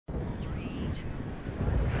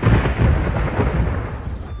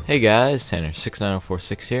Hey guys,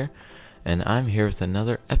 Tanner69046 here, and I'm here with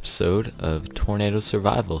another episode of Tornado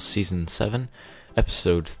Survival Season 7,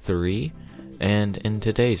 Episode 3, and in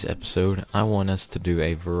today's episode, I want us to do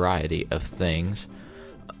a variety of things.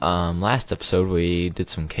 Last episode, we did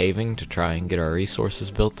some caving to try and get our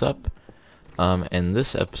resources built up, and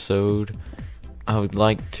this episode, I would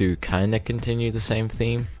like to kinda continue the same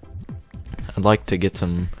theme. I'd like to get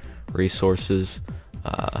some resources.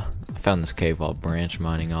 I found this cave while branch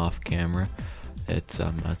mining off camera. It's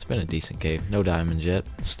been a decent cave. No diamonds yet.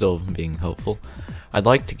 Still being hopeful. I'd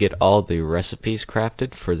like to get all the recipes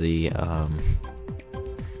crafted for the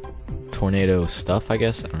tornado stuff, I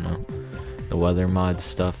guess. I don't know. The weather mod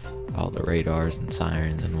stuff, all the radars and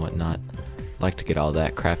sirens and whatnot. I'd like to get all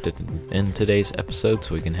that crafted in today's episode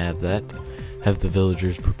so we can have that. Have the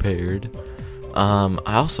villagers prepared.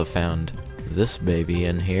 I also found this baby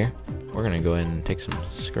in here. We're gonna go ahead and take some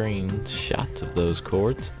screenshots of those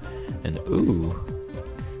cords. And ooh,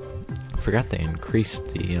 I forgot they increased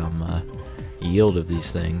the yield of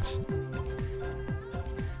these things.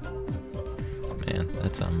 Man,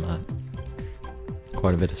 that's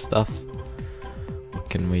quite a bit of stuff. What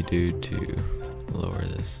can we do to lower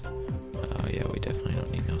this? Oh yeah, we definitely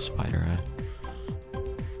don't need no spider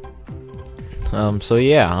eye. So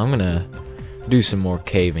yeah, I'm gonna do some more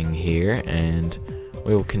caving here, and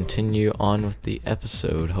we will continue on with the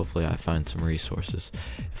episode. Hopefully I find some resources.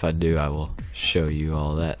 If I do, I will show you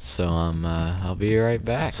all that. So I'll be right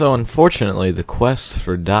back. So unfortunately, the quest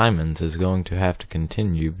for diamonds is going to have to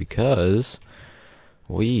continue because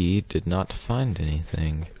we did not find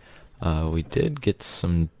anything. We did get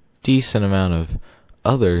some decent amount of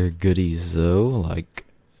other goodies though, like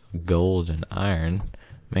gold and iron.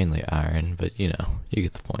 Mainly iron, but you know, you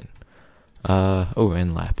get the point. Oh,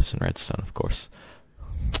 and lapis and redstone, of course.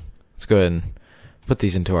 Let's go ahead and put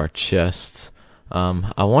these into our chests.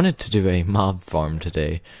 I wanted to do a mob farm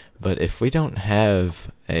today, but if we don't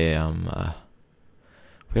have a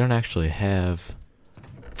we don't actually have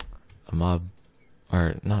a mob,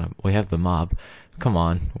 or not. We have the mob. Come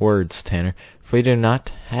on, words, Tanner. If we do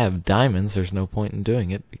not have diamonds, there's no point in doing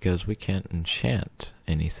it because we can't enchant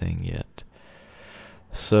anything yet.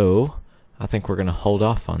 So I think we're gonna hold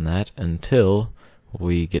off on that until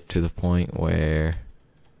we get to the point where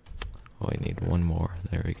we need one more.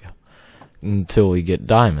 There we go. Until we get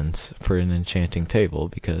diamonds for an enchanting table,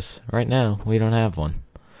 because right now we don't have one.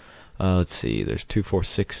 Let's see. There's 2, 4,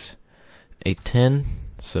 6, 8, 10.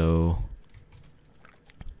 So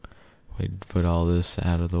we put all this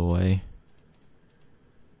out of the way.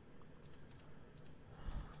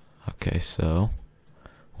 Okay, so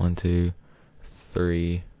 1, 2,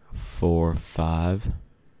 3, 4, 5.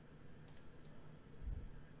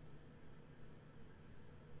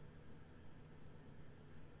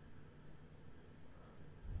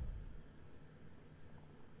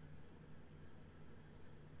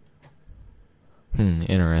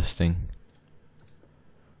 Interesting.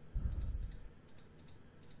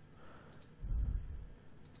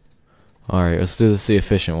 Alright, let's do this the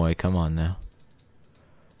efficient way. Come on now.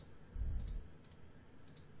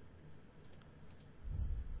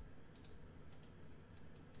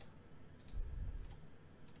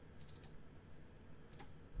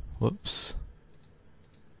 Whoops.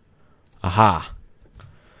 Aha.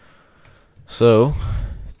 So,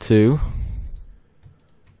 2,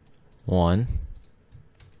 1,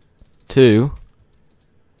 2,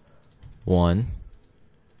 1,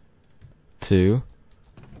 2,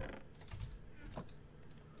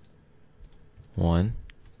 1,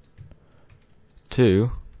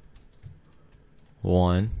 2,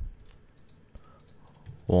 1,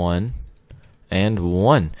 1, and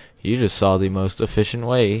 1. You just saw the most efficient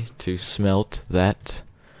way to smelt that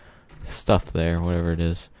stuff there, whatever it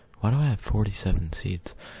is. Why do I have 47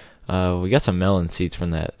 seeds? We got some melon seeds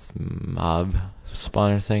from that mob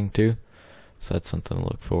spawner thing too, so that's something to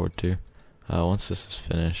look forward to. Once this is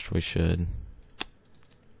finished, we should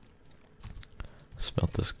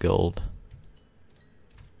smelt this gold.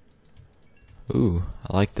 Ooh,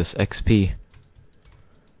 I like this XP.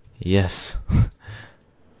 Yes.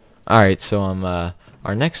 Alright, so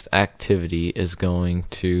our next activity is going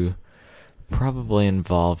to probably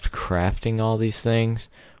involve crafting all these things,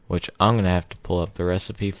 which I'm going to have to pull up the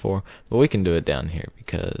recipe for, but we can do it down here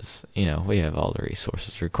because, you know, we have all the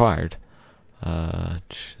resources required.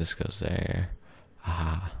 This goes there.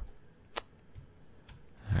 Aha.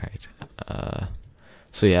 Alright.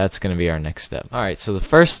 So yeah, that's going to be our next step. Alright, so the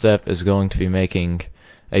first step is going to be making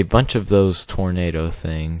a bunch of those tornado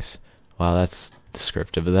things. Wow, that's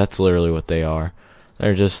descriptive, but that's literally what they are.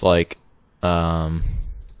 They're just like, they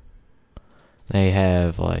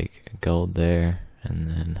have like gold there And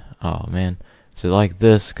then, oh man, is it like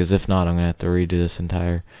this? Because if not, I'm gonna have to redo this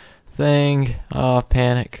entire thing. Oh,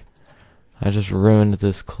 panic! I just ruined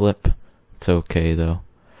this clip. It's okay though.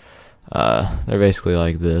 They're basically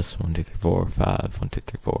like this: 1, 2, 3, 4, 5. 1, 2,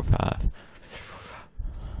 3, 4, 5.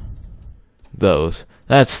 Those.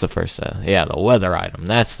 That's the first step. Yeah, the weather item.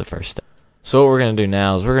 That's the first step. So what we're gonna do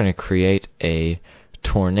now is we're gonna create a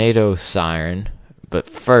tornado siren. But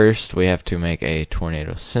first, we have to make a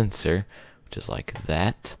tornado sensor, which is like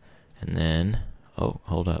that. And then, oh,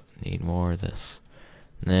 hold up, need more of this.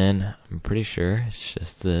 And then, I'm pretty sure it's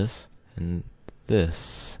just this and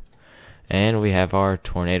this. And we have our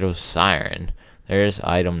tornado siren. There's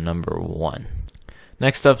item number 1.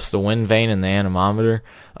 Next up is the wind vane and the anemometer.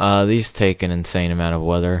 These take an insane amount of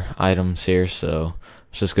weather items here, so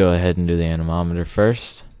let's just go ahead and do the anemometer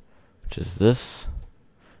first, which is this.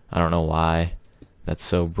 I don't know why that's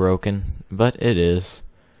so broken, but it is.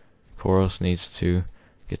 Koros needs to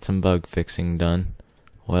get some bug fixing done.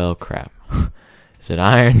 Well, crap. Is it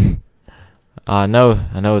iron? No,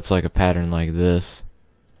 I know it's like a pattern like this.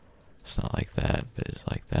 It's not like that, but it's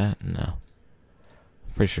like that. No.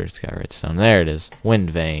 Pretty sure it's got redstone. There it is. Wind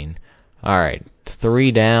vane. Alright,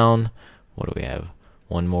 3 down. What do we have?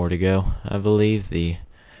 1 more to go, I believe. The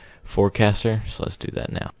forecaster. So let's do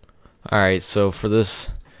that now. Alright, so for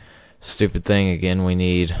this stupid thing again, we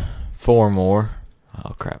need 4 more.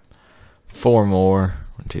 Oh crap. 4 more.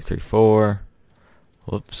 1, 2, 3, 4.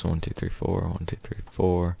 Whoops. 1, 2, 3, 4. 1, 2, 3,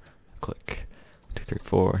 4. Click. 1, 2, 3,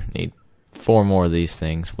 4. Need 4 more of these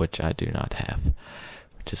things, which I do not have,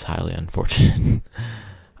 which is highly unfortunate.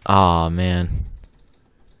 Aw, man.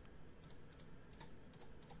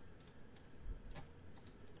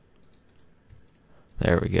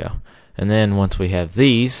 There we go. And then once we have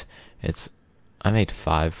these, I made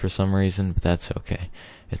 5 for some reason, but that's okay.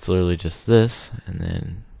 It's literally just this, and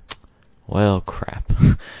then, well, crap.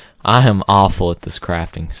 I am awful at this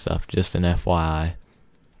crafting stuff, just an FYI.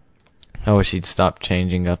 I wish he'd stop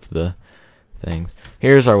changing up the things.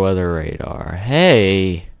 Here's our weather radar.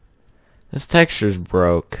 Hey! This texture's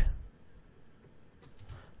broke.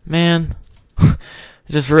 Man. I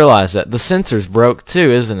just realized that. The sensor's broke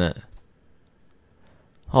too, isn't it?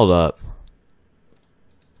 Hold up.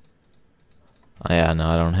 Oh yeah, no,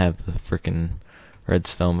 I don't have the freaking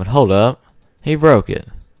redstone, but hold up. He broke it.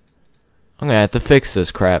 I'm gonna have to fix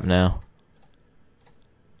this crap now.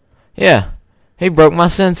 Yeah, he broke my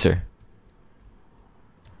sensor.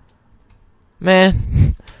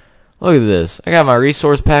 Man, look at this. I got my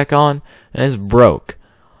resource pack on, and it's broke.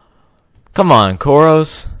 Come on,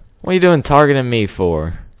 Koros. What are you doing targeting me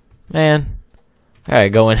for? Man.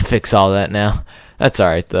 Alright, go in and fix all that now. That's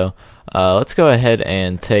alright, though. Let's go ahead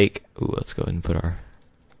and take... Ooh, let's go ahead and put our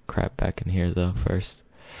crap back in here, though, first.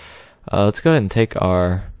 Let's go ahead and take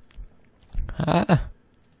our... I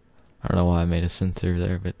don't know why I made a sensor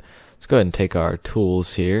there, but let's go ahead and take our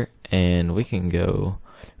tools here, and we can go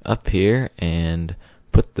up here and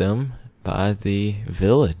put them by the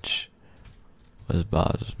village. What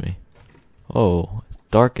bothers me? Oh, it's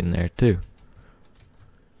dark in there, too.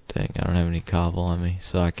 Dang, I don't have any cobble on me,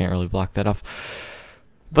 so I can't really block that off.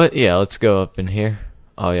 But yeah, let's go up in here.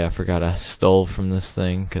 Oh yeah, I forgot I stole from this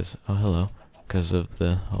thing, cause, oh hello, because of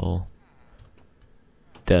the whole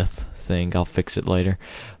death thing. I'll fix it later.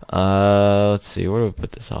 Let's see, where do we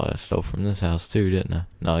put this? Oh, I stole from this house too, didn't I?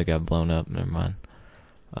 No, it got blown up, never mind.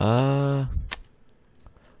 I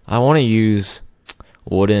want to use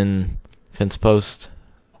wooden fence post,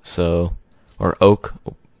 so, or oak,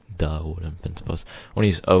 wooden fence post. I want to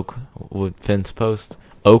use oak wood fence post.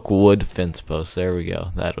 Oak wood fence post. There we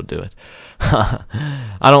go. That'll do it.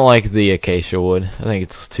 I don't like the acacia wood. I think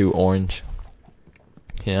it's too orange.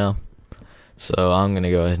 You know? So I'm going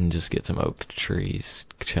to go ahead and just get some oak trees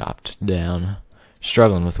chopped down.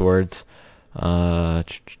 Struggling with words. Yeah,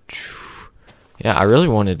 I really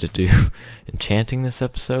wanted to do enchanting this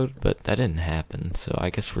episode, but that didn't happen. So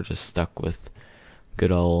I guess we're just stuck with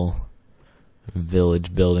good old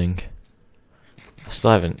village building.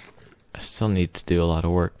 I still need to do a lot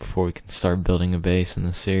of work before we can start building a base in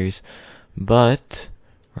this series. But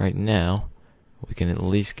right now, we can at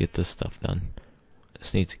least get this stuff done.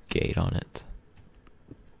 This needs a gate on it.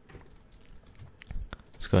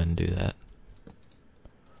 Let's go ahead and do that.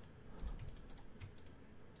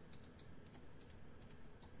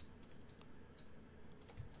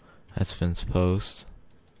 That's fence post.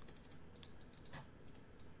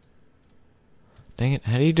 Dang it,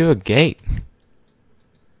 how do you do a gate?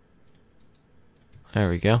 There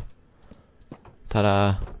we go.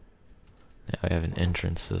 Ta-da. Now we have an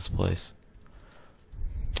entrance to this place.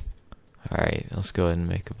 Alright, let's go ahead and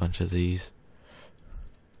make a bunch of these.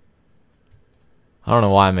 I don't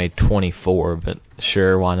know why I made 24, but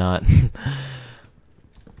sure, why not?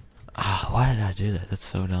 Why did I do that? That's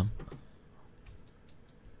so dumb.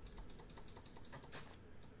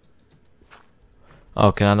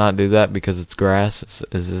 Oh, can I not do that because it's grass?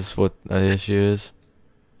 Is this what the issue is?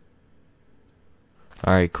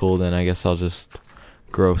 Alright, cool, then I guess I'll just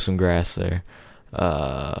grow some grass there.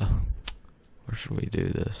 Where should we do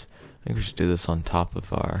this? I think we should do this on top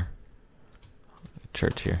of our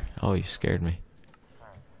church here. Oh, you scared me.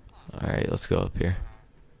 Alright, let's go up here.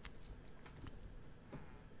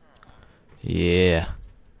 Yeah.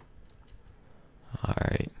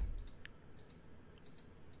 Alright.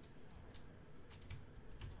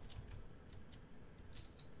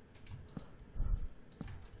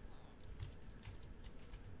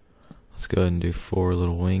 Let's go ahead and do 4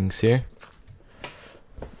 little wings here.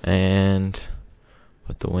 And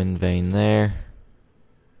put the wind vane there.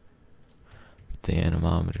 Put the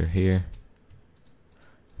anemometer here.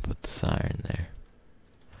 Put the siren there.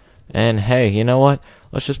 And hey, you know what?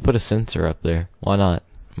 Let's just put a sensor up there. Why not?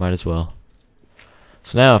 Might as well.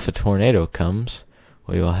 So now if a tornado comes,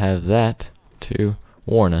 we will have that to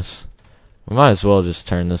warn us. We might as well just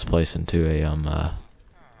turn this place into a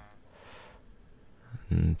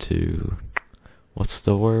what's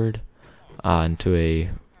the word? Into a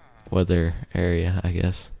weather area, I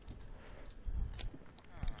guess.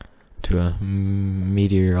 To a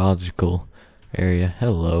meteorological area.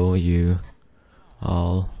 Hello, you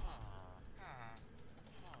all.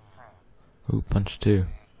 Ooh, punch 2.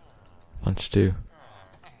 Punch 2.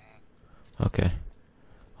 Okay.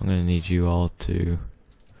 I'm gonna need you all to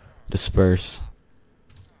disperse.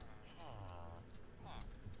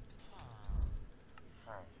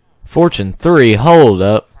 Fortune 3, hold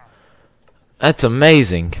up. That's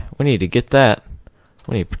amazing. We need to get that.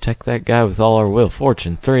 We need to protect that guy with all our will.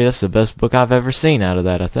 Fortune 3, that's the best book I've ever seen out of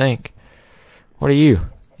that, I think. What are you?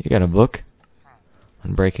 You got a book?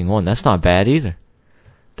 Unbreaking 1. That's not bad either.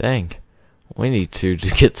 Dang. We need to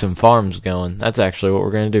get some farms going. That's actually what we're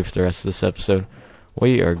going to do for the rest of this episode.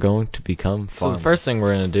 We are going to become farmers. So the first thing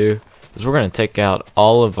we're going to do is we're going to take out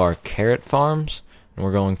all of our carrot farms, and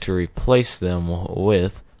we're going to replace them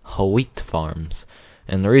with wheat farms.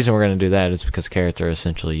 And the reason we're going to do that is because carrots are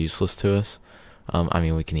essentially useless to us. I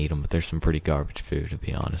mean, we can eat them, but they're some pretty garbage food, to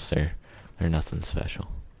be honest. They're nothing special.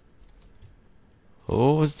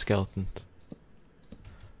 Oh, skeletons.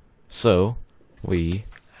 So, we,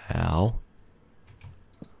 are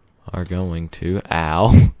going to,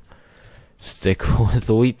 stick with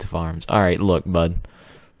the wheat farms. Alright, look, bud.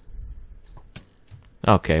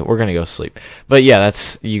 Okay, we're gonna go sleep. But yeah,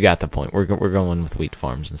 you got the point. We're going with wheat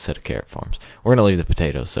farms instead of carrot farms. We're gonna leave the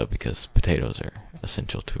potatoes though, because potatoes are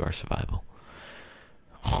essential to our survival.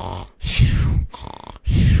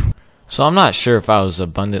 So I'm not sure if I was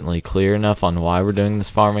abundantly clear enough on why we're doing this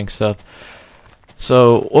farming stuff.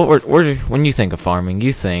 So when you think of farming,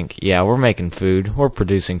 you think, yeah, we're making food, we're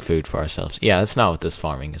producing food for ourselves. Yeah, that's not what this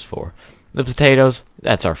farming is for. The potatoes,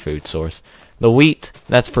 that's our food source. The wheat,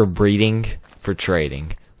 that's for breeding, for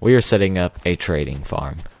trading. We are setting up a trading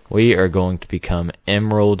farm. We are going to become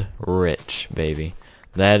emerald rich, baby.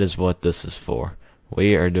 That is what this is for.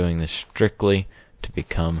 We are doing this strictly to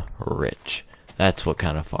become rich. That's what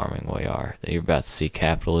kind of farming we are. You're about to see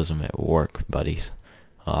capitalism at work, buddies.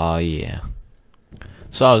 Oh yeah.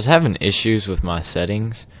 So I was having issues with my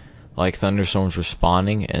settings, like thunderstorms were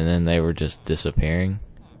spawning and then they were just disappearing.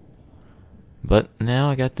 But now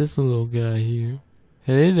I got this little guy here.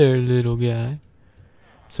 Hey there, little guy.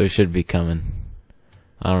 So he should be coming.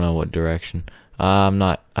 I don't know what direction. I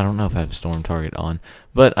don't know if I have storm target on,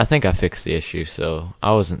 but I think I fixed the issue, so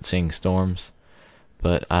I wasn't seeing storms,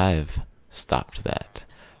 but I've stopped that.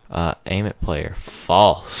 Aim at player.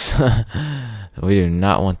 False. We do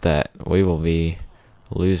not want that. We will be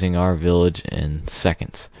losing our village in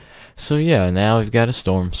seconds. So yeah, now we've got a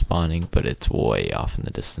storm spawning, but it's way off in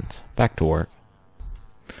the distance. Back to work.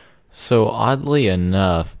 So oddly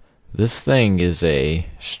enough, this thing is a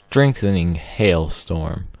strengthening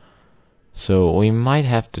hailstorm. So we might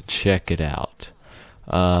have to check it out.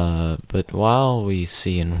 But while we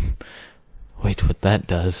see and wait what that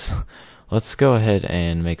does, let's go ahead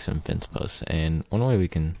and make some fence posts. And one way we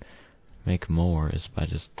can make more is by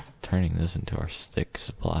just turning this into our stick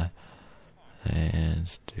supply. And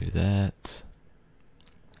let's do that.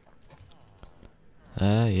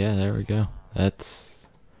 Yeah, there we go. That's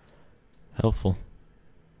helpful.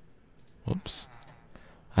 Whoops.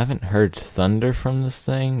 I haven't heard thunder from this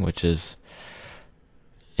thing, which is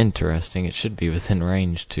interesting. It should be within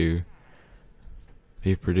range to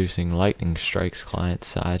be producing lightning strikes client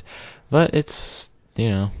side. But it's,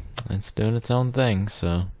 it's doing its own thing,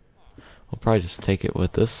 so we'll probably just take it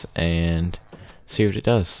with us and see what it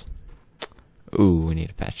does. Ooh, we need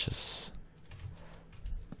to patch this.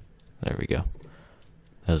 There we go.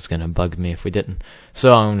 That was gonna bug me if we didn't.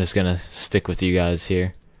 So I'm just gonna stick with you guys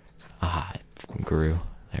here. Ah, it grew.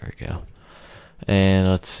 There we go. And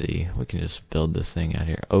let's see. We can just build this thing out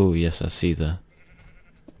here. Oh yes, I see the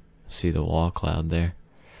wall cloud there.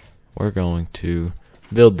 We're going to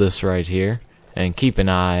build this right here and keep an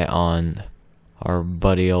eye on our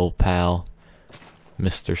buddy old pal,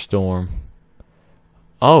 Mr. Storm.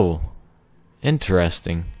 Oh,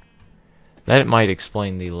 interesting. That might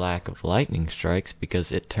explain the lack of lightning strikes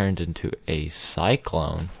because it turned into a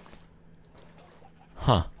cyclone.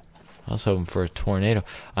 Huh. I was hoping for a tornado.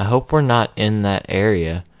 I hope we're not in that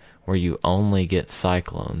area where you only get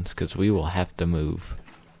cyclones, because we will have to move.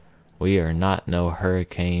 We are not no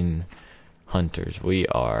hurricane hunters. We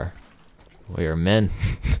are men.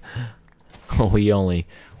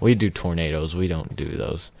 We do tornadoes. We don't do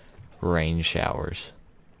those rain showers.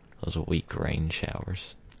 Those weak rain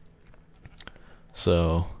showers.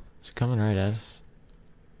 So, is it coming right at us?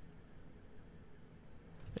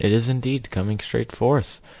 It is indeed coming straight for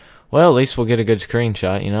us. Well, at least we'll get a good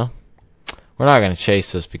screenshot, you know? We're not going to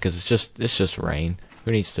chase this because it's just rain.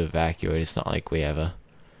 Who needs to evacuate? It's not like we have a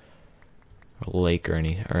lake or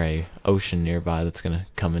a ocean nearby that's going to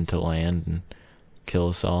come into land and kill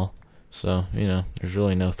us all. So, you know, there's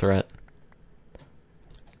really no threat.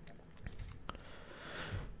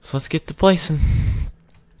 So let's get to placing.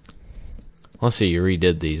 Let's see, you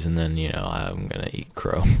redid these, and then, you know, I'm gonna eat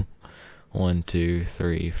crow. 1, 2,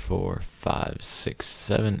 3, 4, 5, 6,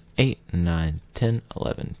 7, 8, 9, 10,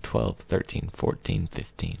 11, 12, 13, 14,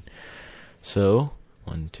 15. So,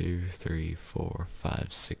 1, 2, 3, 4, 5,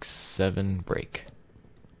 6, 7, break.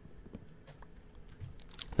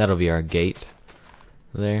 That'll be our gate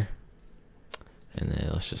there. And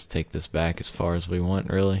then let's just take this back as far as we want,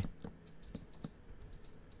 really.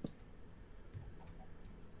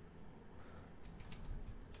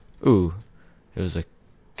 Ooh, it was a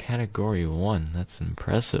category 1. That's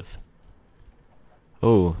impressive.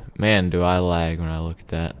 Oh, man, do I lag when I look at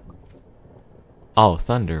that. Oh,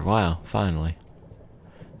 thunder. Wow, finally.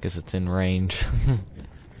 Guess it's in range.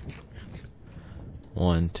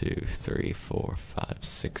 1, 2, 3, 4, 5,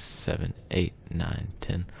 6, 7, 8, 9,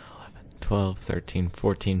 10, 11, 12, 13,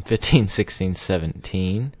 14, 15, 16,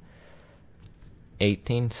 17,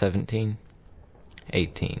 18, 17,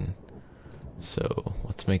 18. So,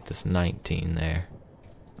 let's make this 19 there.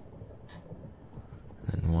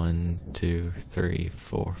 And 1, 2, 3,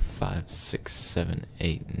 4, 5, 6, 7,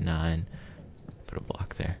 8, 9. Put a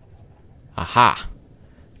block there. Aha!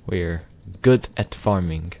 We're good at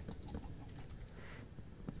farming.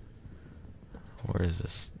 Where is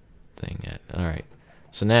this thing at? Alright.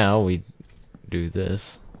 So now we do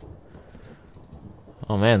this.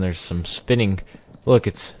 Oh man, there's some spinning. Look,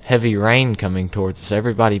 it's heavy rain coming towards us.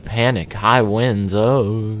 Everybody panic. High winds.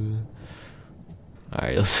 Oh.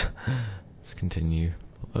 Alright, let's continue.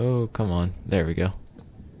 Oh, come on. There we go.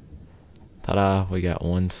 Ta-da. We got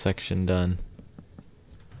one section done.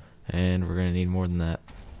 And we're going to need more than that.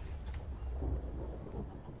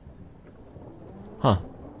 Huh.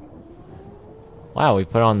 Wow, we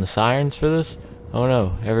put on the sirens for this? Oh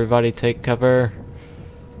no. Everybody take cover.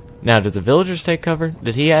 Now, did the villagers take cover?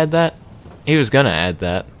 Did he add that? He was gonna add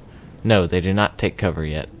that. No, they do not take cover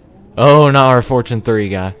yet. Oh, not our Fortune 3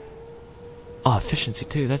 guy. Oh, efficiency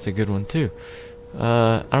 2. That's a good one too.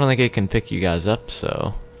 I don't think it can pick you guys up,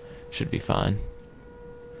 so should be fine.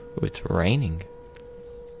 Ooh, it's raining.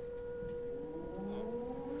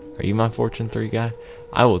 Are you my Fortune 3 guy?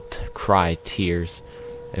 I will cry tears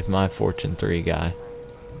if my Fortune 3 guy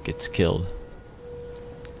gets killed.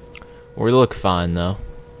 We look fine though.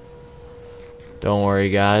 Don't worry,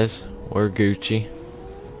 guys. We're Gucci.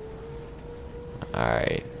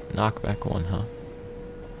 Alright. Knockback 1, huh?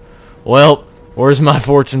 Well, where's my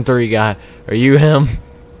Fortune 3 guy? Are you him?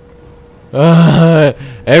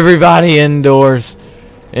 Everybody indoors.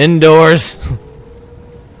 Indoors.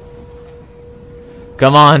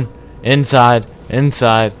 Come on. Inside.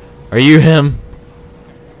 Inside. Are you him?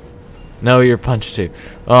 No, you're Punch 2.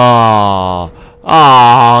 Oh.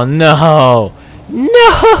 Oh, no.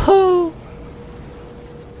 No.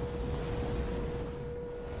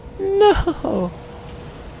 No.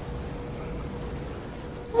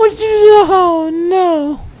 What did you do? Oh,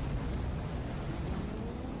 no.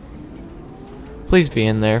 Please be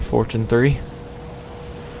in there, Fortune 3.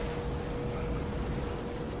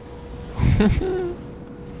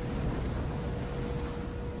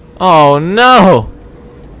 Oh, no.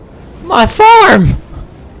 My farm.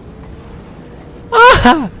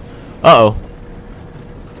 Ah. Uh-oh.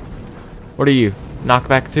 What are you?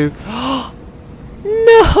 Knockback 2?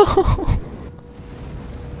 No!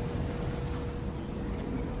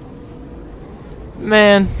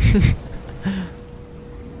 Man.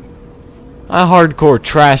 I hardcore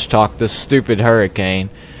trash talked this stupid hurricane,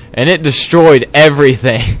 and it destroyed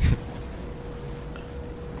everything.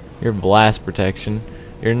 Your blast protection.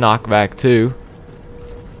 Your knockback 2.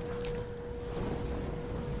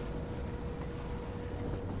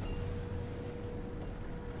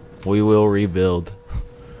 We will rebuild.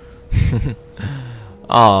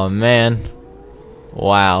 Oh man.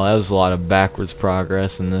 Wow, that was a lot of backwards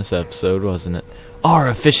progress in this episode, wasn't it? Our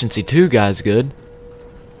efficiency 2 guy's good.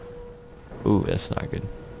 Ooh, that's not good.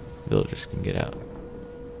 Villagers can get out.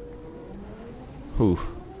 Ooh.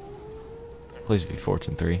 Please be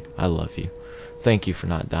Fortune 3. I love you. Thank you for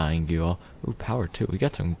not dying, you all. Ooh, power 2. We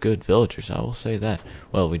got some good villagers, I will say that.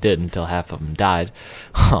 Well, we did until half of them died.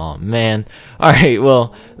 Oh, man. Alright,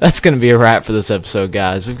 well, that's going to be a wrap for this episode,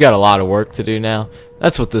 guys. We've got a lot of work to do now.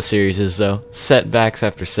 That's what this series is, though. Setbacks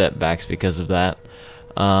after setbacks because of that.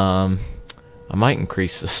 I might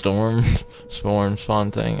increase the storm spawn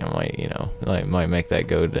thing. I might, you know, might make that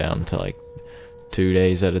go down to like 2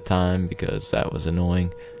 days at a time because that was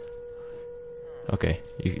annoying. Okay,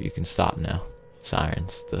 you can stop now.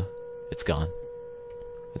 Sirens, it's gone.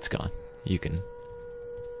 It's gone. You can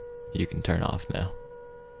turn off now.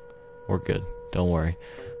 We're good. Don't worry.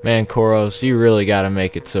 Man, Koros, you really gotta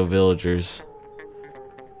make it so villagers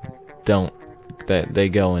they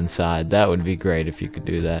go inside. That would be great if you could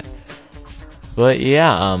do that. But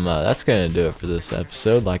yeah, that's gonna do it for this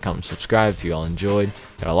episode. Like, comment, subscribe if you all enjoyed.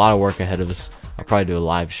 Got a lot of work ahead of us. I'll probably do a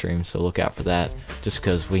live stream, so look out for that. Just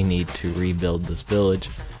because we need to rebuild this village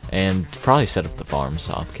and probably set up the farms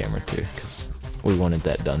off camera too, because we wanted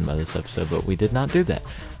that done by this episode, but we did not do that.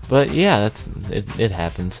 But yeah, it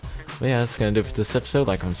happens. But yeah, that's gonna do it for this episode.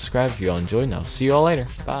 Like, comment, subscribe if you all enjoyed, and I'll see you all later.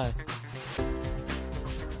 Bye.